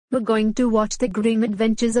We're going to watch the grim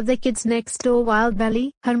adventures of the kids next door while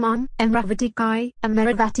Belly, her mom, Amaravati Kai,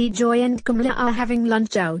 Amaravati Joy and Kamala are having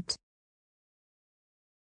lunch out.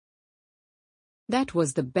 That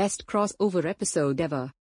was the best crossover episode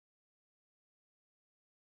ever.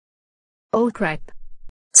 Oh crap.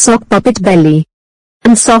 Sockpuppet Belly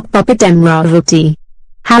and Sockpuppet Amaravati.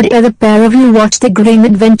 How dare the pair of you watch the grim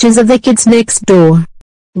adventures of the kids next door?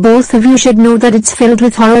 Both of you should know that it's filled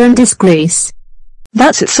with horror and disgrace.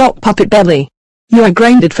 That's it, Sockpuppet Belly. You are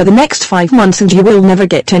grounded for the next 5 months and you will never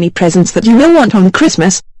get any presents that you will want on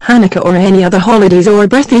Christmas, Hanukkah or any other holidays or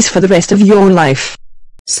birthdays for the rest of your life.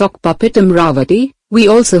 Sockpuppet Amaravati, we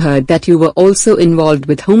also heard that you were also involved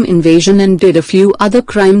with home invasion and did a few other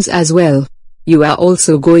crimes as well. You are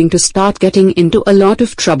also going to start getting into a lot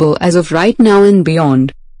of trouble as of right now and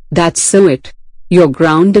beyond. That's so it. You're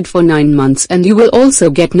grounded for 9 months and you will also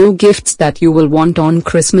get no gifts that you will want on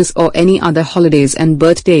Christmas or any other holidays and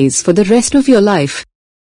birthdays for the rest of your life.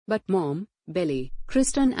 But Mom, Belly,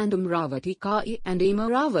 Kristen and Amaravati Kai and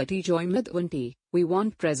Amaravati Joy Madhwanti, we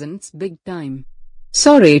want presents big time.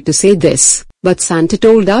 Sorry to say this, but Santa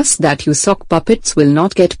told us that you sock puppets will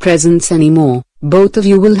not get presents anymore. Both of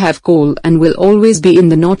you will have coal and will always be in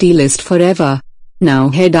the naughty list forever. Now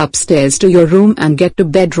head upstairs to your room and get to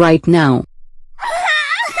bed right now.